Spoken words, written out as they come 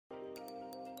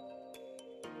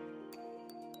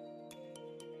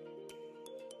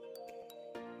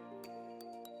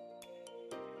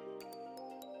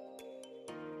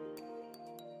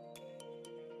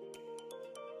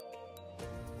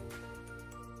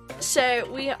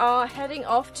So we are heading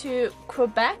off to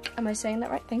Quebec. Am I saying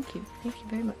that right? Thank you. Thank you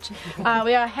very much.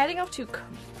 We are heading off to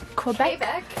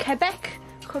Quebec. Quebec,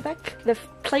 the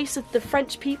place of the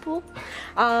French people.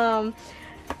 How long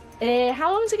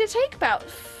is it going to take? About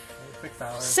 6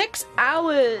 hours. 6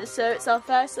 hours. So it's our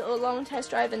first little long test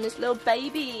drive in this little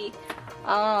baby.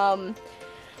 But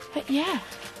yeah,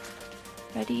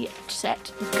 ready,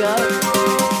 set, go.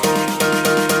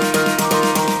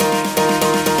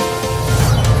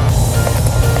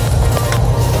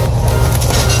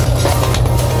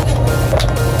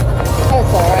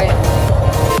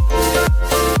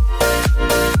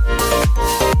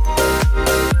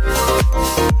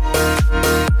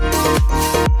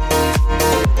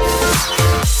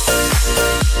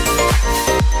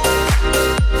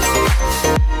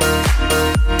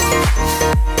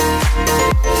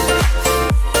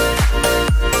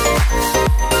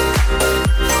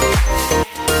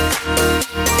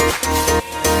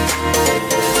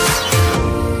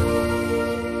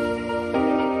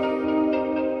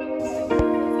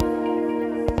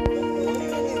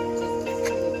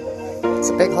 It's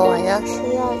a big hole, I guess.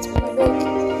 Yeah, it's pretty big.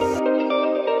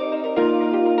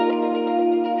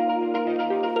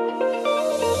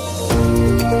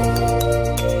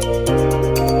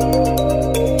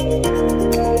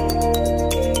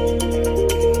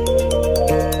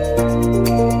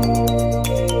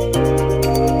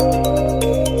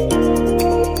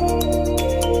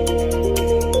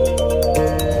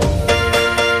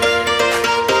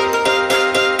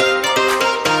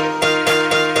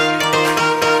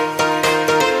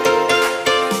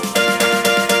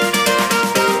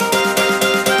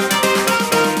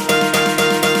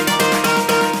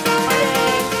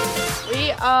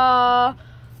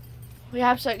 We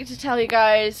have something to tell you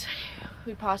guys.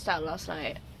 We passed out last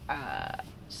night,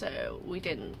 so we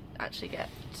didn't actually get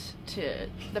to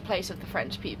the place of the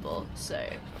French people. So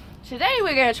today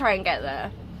we're going to try and get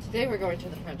there. Today we're going to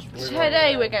the French people.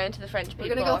 Today we're going to the French people.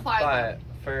 We're gonna go find But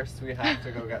first we have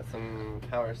to go get some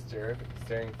power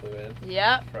steering fluid.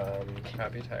 Yep. From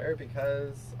Crappy Tire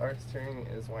because our steering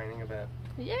is whining a bit.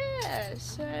 Yeah,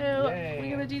 so Yay.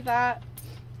 we're going to do that.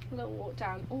 A little walk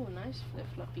down. Oh, nice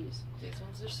flip-floppies. These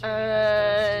ones are so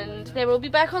And then we'll be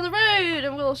back on the road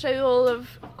and we'll show you all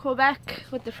of Quebec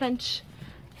with the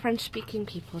French-speaking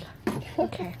people.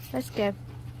 Okay, let's go.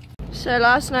 So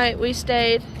last night we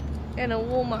stayed in a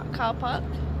Walmart car park.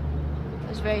 It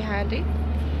was very handy.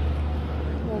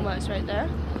 Walmart's right there.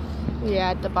 We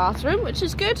had the bathroom, which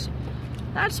is good.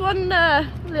 That's one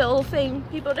little thing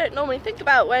people don't normally think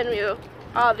about when you're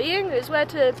RVing, is where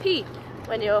to pee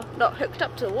when you're not hooked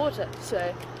up to the water.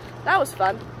 So that was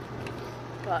fun,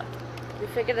 but we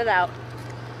figured it out.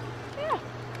 Yeah,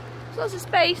 there's lots of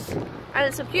space and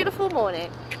it's a beautiful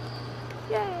morning.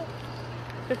 Yay!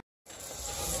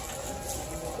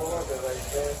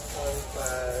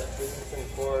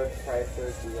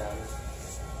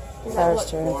 Power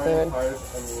steering fluid.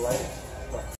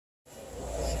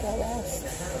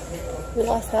 We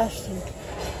lost Ashton.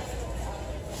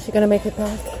 Is she gonna make it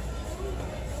back?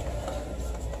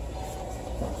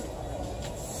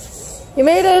 You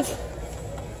made it!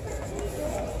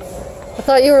 I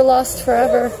thought you were lost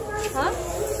forever. Huh? I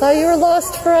thought you were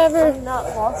lost forever. I'm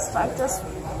not lost, I'm just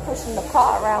pushing the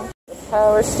car around.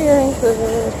 Power steering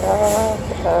fluid,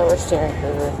 power steering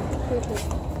fluid.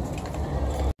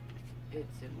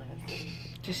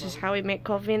 This is how we make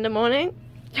coffee in the morning.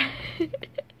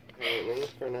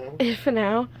 For now. For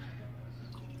now.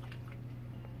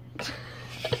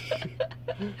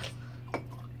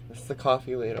 It's the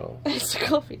coffee ladle. It's a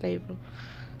coffee label.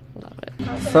 Love it.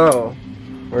 So,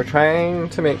 we're trying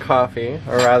to make coffee,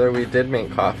 or rather we did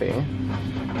make coffee,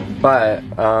 but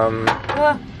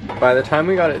by the time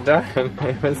we got it done,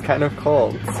 it was kind of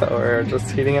cold, so we're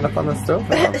just heating it up on the stove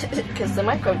now. Because the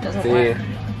microwave doesn't work.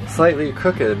 The slightly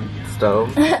crooked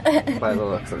stove, by the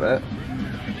looks of it.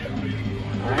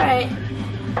 Alright.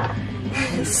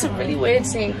 It's really weird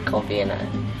seeing coffee in a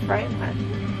frying pan.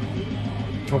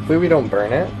 Hopefully we don't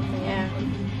burn it. Yeah.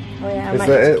 Oh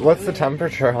yeah. What's the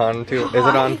temperature on? Is it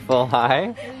on full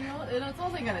high? It's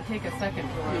only gonna take a second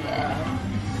for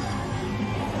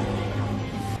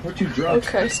What you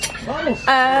dropped? Okay,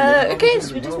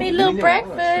 so we just made a little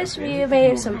breakfast. We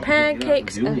made some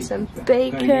pancakes and some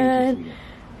bacon.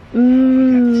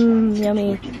 Mmm,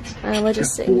 yummy. And we're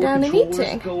just sitting down and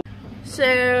eating.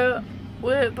 So,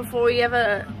 before we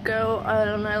ever go on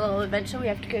a little adventure, we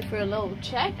have to go for a little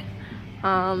check.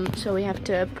 So we have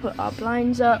to put our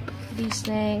blinds up, these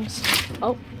things.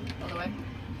 Oh, all the way.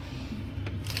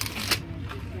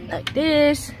 Like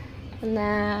this, and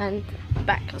then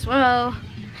back as well.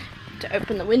 To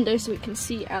open the window so we can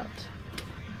see out.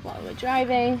 while we're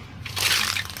driving.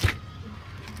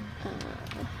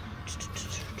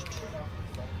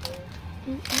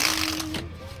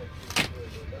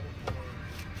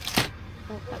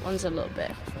 Oh, that one's a little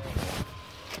bit.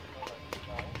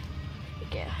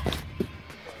 Yeah.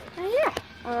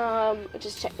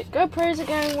 Just check the GoPros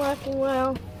again, working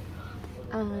well.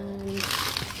 And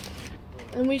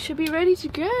we should be ready to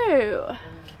go.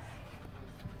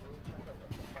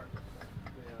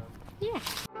 Yeah.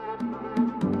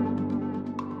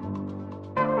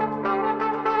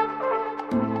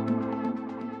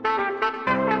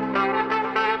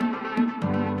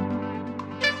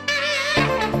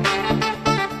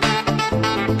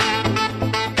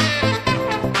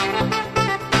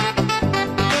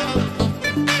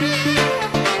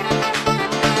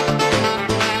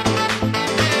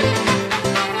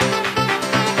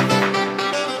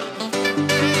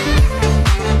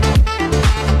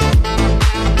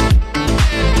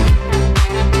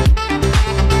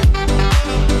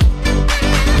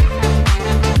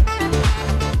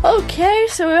 Okay,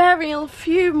 so we're having a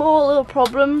few more little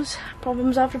problems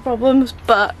after problems,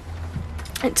 but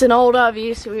it's an old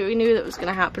RV, so we knew that was going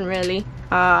to happen really.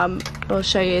 I'll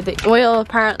show you the oil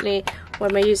apparently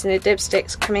when we're using the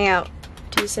dipsticks coming out.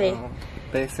 Do you see?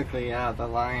 Basically, yeah, the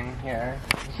line here.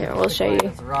 Here, we'll show you.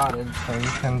 It's rotted, so you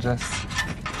can just,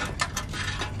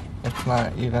 it's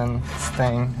not even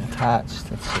staying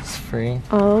attached, it's just free.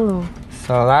 Oh.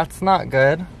 So that's not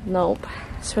good. Nope.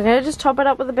 So we're gonna just top it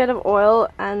up with a bit of oil,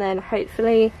 and then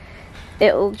hopefully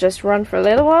it'll just run for a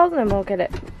little while, and then we'll get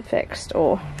it fixed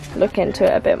or look into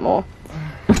it a bit more.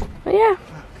 But yeah.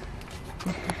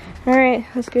 Alright,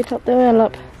 let's go top the oil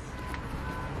up.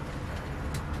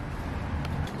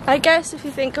 I guess if you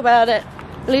think about it,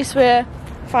 at least we're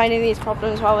finding these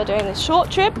problems while we're doing this short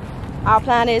trip. Our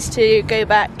plan is to go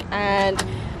back and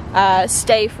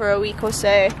stay for a week or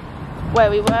so where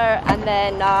we were, and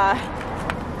then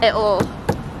it'll,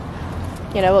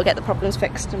 you know, we'll get the problems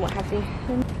fixed and what have you.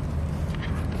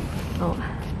 Oh.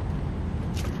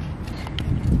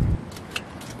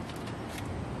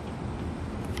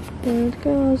 There it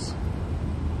goes.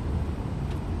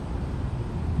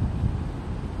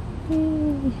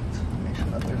 Make sure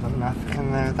that there's enough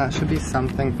in there. That should be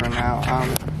something for now.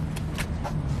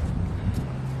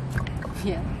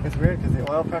 Yeah. It's weird because the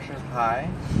oil pressure is high.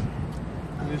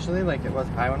 Usually, like, it was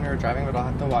high when we were driving, but I'll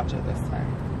have to watch it this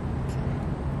time.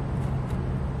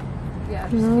 Yeah,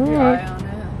 just keep your eye on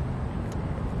it.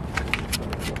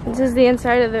 This is the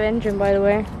inside of the engine, by the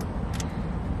way.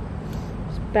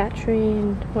 It's battery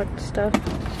and what stuff. How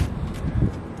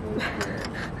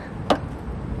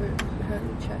do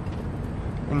you check it?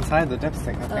 Inside the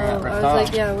dipstick, I think. I was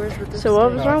like, yeah, where's the dipstick? So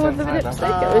what was wrong with the inside,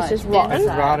 dipstick? It was just rotten? It's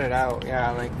rotted out,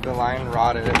 yeah, like the line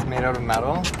rotted. It's made out of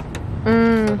metal.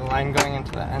 Mm. So the line going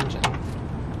into the engine.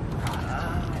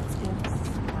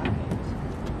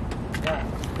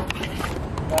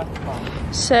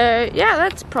 So yeah,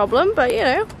 that's a problem, but you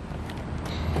know,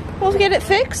 we'll get it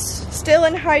fixed. Still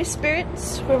in high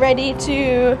spirits. We're ready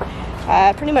to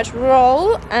pretty much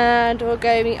roll, and we'll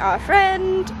go meet our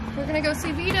friend. We're gonna go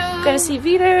see Vito. Gonna see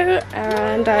Vito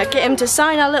and get him to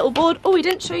sign our little board. Oh, we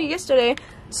didn't show you yesterday.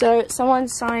 So someone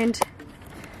signed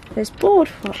this board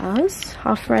for us,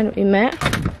 our friend that we met.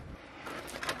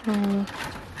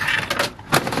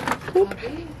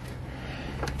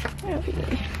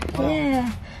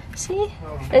 Yeah, see?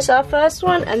 It's our first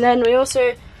one, and then we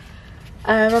also,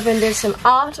 Robin did some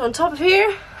art on top of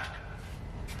here,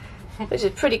 which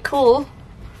is pretty cool.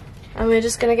 And we're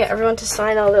just gonna get everyone to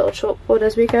sign our little chalkboard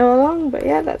as we go along. But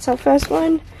yeah, that's our first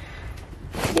one.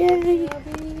 Yay!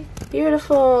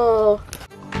 Beautiful!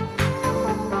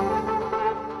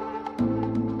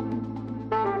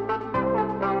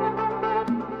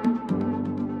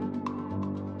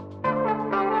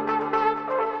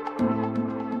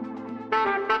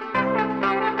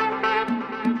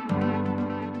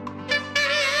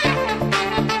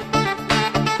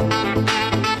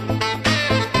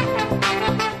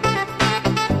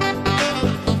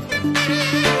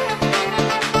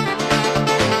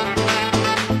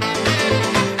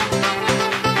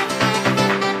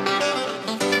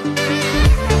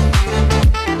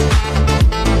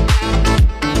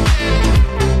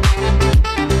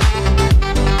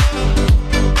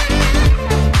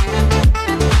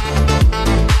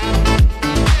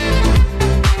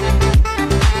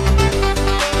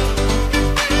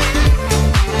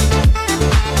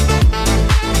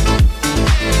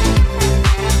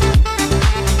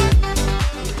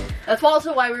 That's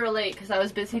also why we were late, because I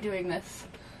was busy doing this.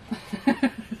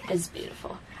 It's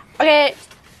beautiful. Okay,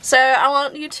 so I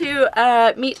want you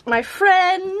to meet my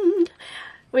friend.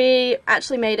 We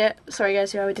actually made it. Sorry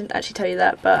guys, yeah, we didn't actually tell you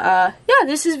that, but yeah,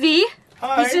 this is V.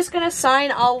 Hi. He's just gonna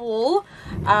sign our wall.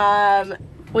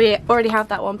 We already have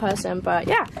that one person, but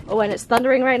yeah. Oh, and it's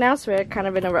thundering right now, so we're kind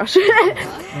of in a rush.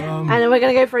 And then we're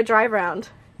gonna go for a drive round.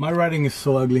 My writing is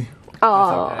so ugly.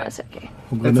 Oh, that's okay.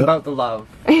 It's about the love.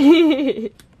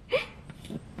 Yay!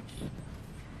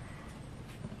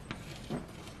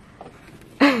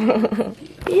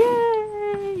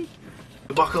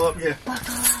 Buckle up, yeah.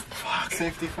 Buckle up. Fuck,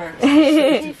 safety first.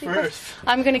 Safety first.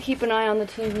 I'm gonna keep an eye on the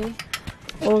TV.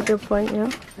 Oh, good point, yeah.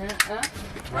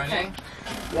 Running.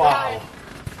 Wow.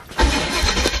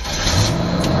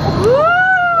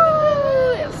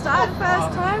 Woo! It started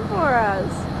first time for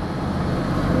us.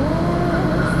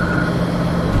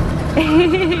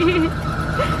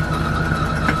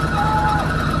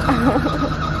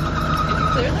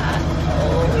 Clear that.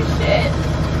 Holy shit.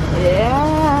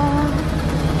 Yeah.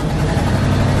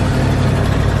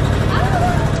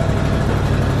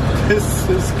 This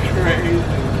is crazy.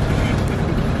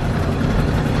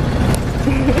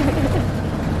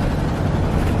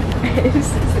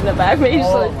 It's in the back, maybe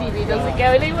so the TV doesn't go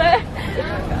anywhere.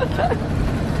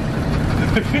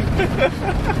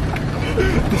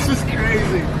 This is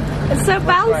crazy. It's so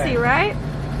bouncy, right?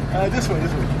 This way. You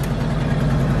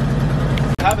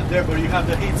have it there, but you have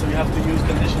the heat, so you have to use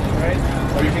conditioning, right?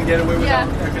 Or you can get away without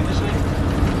air conditioning.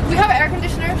 We have air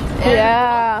conditioners.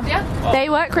 Yeah. Yeah. They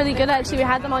work really good actually. We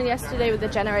had them on yesterday with the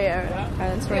generator.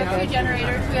 And it's We really have two good.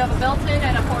 generators. We have a built-in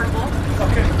and a portable.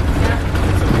 Okay. Yeah.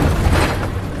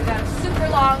 We got a super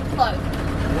long plug.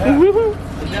 Yeah.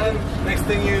 And then next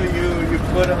thing you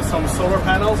put some solar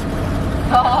panels.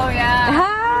 Oh yeah.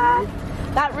 Ah,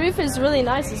 that roof is really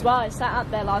nice as well. I sat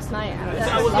out there last night. And it was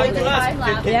I was going to ask.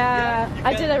 Time-lapse. Yeah, you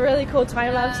I can- did a really cool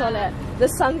time lapse on it. The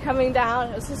sun coming down.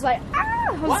 It was just like,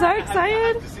 I'm so I have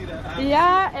excited. to see that. I have to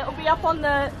Yeah, it'll be up on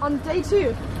day 2.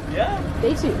 see- Yeah.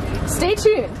 Day 2. Stay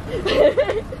tuned. When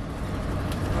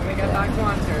we get back to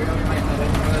Ontario, we might edit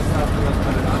some of this stuff and then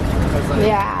put it up. Because, like,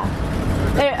 Yeah.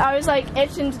 I was like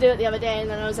itching to do it the other day, and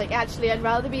then I was like, actually, I'd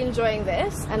rather be enjoying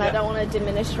this, and I don't want to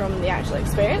diminish from the actual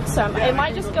experience. So it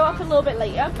might just go up a little bit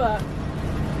later, but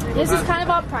this is kind of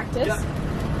our practice. CC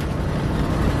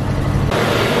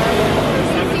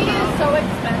is so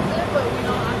expensive, but we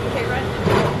don't have to pay rent.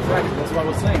 Right, that's what I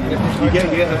was saying. You get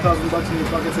 $1,000 in your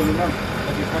pockets every month.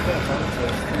 if you put that on, so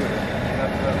it's clear.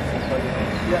 That's what you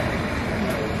need. Yeah.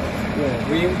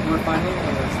 We're finding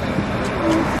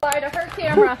understanding. Bye to her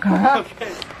camera.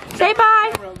 Okay. Say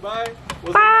bye. Bye.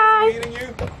 Was Bye. it nice meeting you?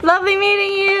 Lovely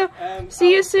meeting you. And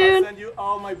See you I'll soon. send you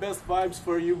all my best vibes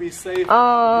for you. Be safe.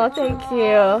 Oh, thank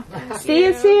you. See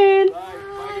you soon.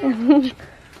 Bye.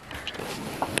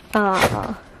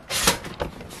 Aww.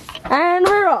 And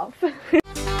we're off.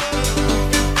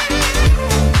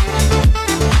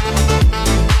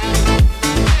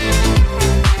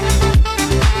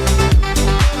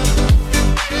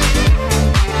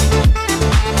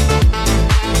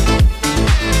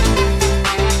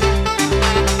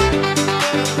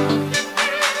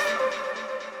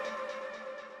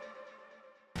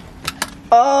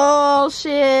 Oh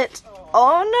shit.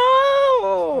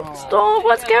 Oh no. Stop.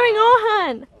 What's going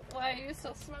on? Why are you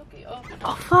so smoky? Oh.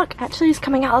 Oh fuck. Actually, he's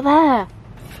coming out of there.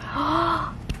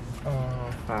 Oh,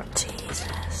 fuck.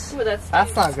 Jesus. Ooh, that's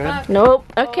not good. Nope.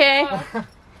 Okay.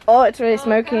 Oh, it's really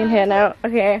smoky in here now.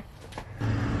 Okay.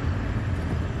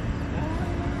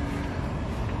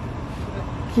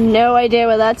 No idea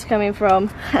where that's coming from.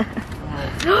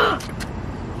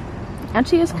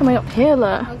 Actually, it's coming up here,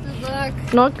 look. How's it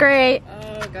look? Not great.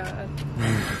 Oh god.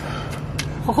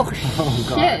 Oh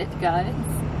shit, guys.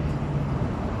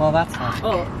 Well, that's not.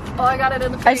 Oh, I got it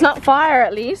in the face. It's not fire,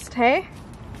 at least, hey?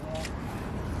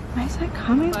 Where's that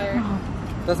coming Fire. from?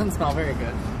 Doesn't smell very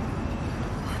good.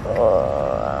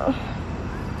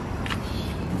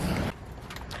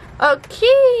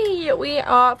 Okay, we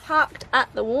are parked at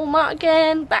the Walmart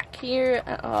again, back here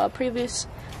at our previous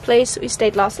place that we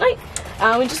stayed last night.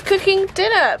 We're just cooking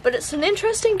dinner, but it's an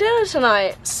interesting dinner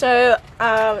tonight. So,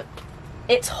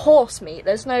 it's horse meat.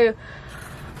 There's no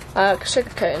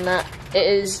sugarcoat in that. It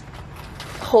is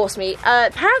horse meat.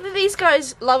 Apparently these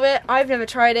guys love it. I've never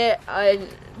tried it,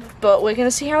 but we're gonna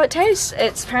see how it tastes.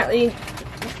 It's apparently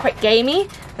quite gamey,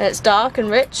 and it's dark and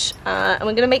rich, and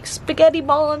we're gonna make spaghetti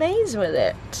bolognese with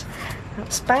it.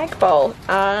 Spag bowl.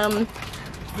 I'll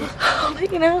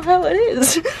let you know how it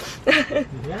is.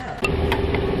 Yeah.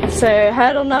 So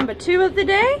hurdle number 2 of the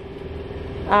day.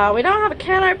 We don't have a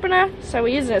can opener, so we're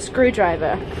using a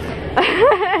screwdriver.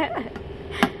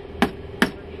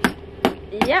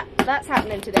 Yep, that's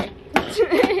happening today.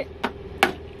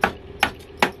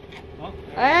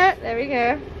 There we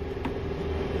go.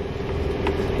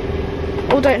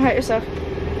 Oh, don't hurt yourself.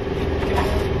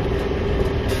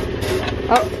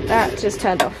 Oh, that just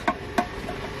turned off.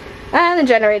 And the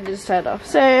generator just turned off.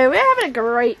 So we're having a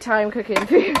great time cooking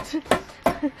food.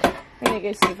 I'm gonna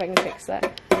go see if I can fix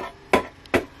that.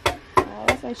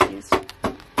 Where's my shoes?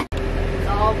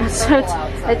 So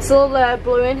it's all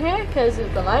blue in here because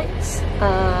of the lights.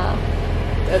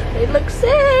 It looks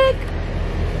sick.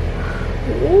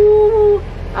 Ooh.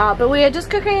 But we are just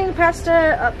cooking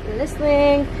pasta up in this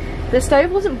thing. The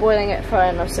stove wasn't boiling it far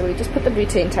enough, so we just put the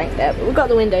butane tank there, but we've got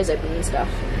the windows open and stuff.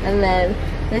 And then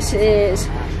this is,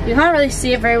 you can't really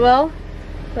see it very well,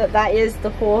 but that is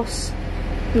the horse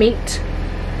meat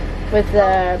with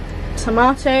the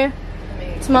tomato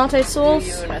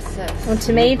sauce or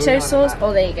tomato sauce.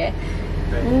 Oh, there you go.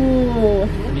 Ooh.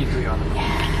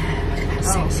 Yeah,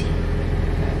 that's sexy.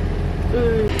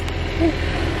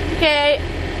 Okay.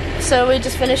 So we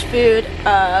just finished food.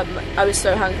 I was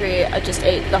so hungry, I just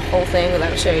ate the whole thing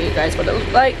without showing you guys what it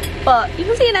looked like. But you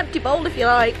can see an empty bowl if you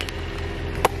like.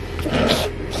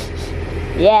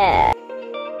 Yeah.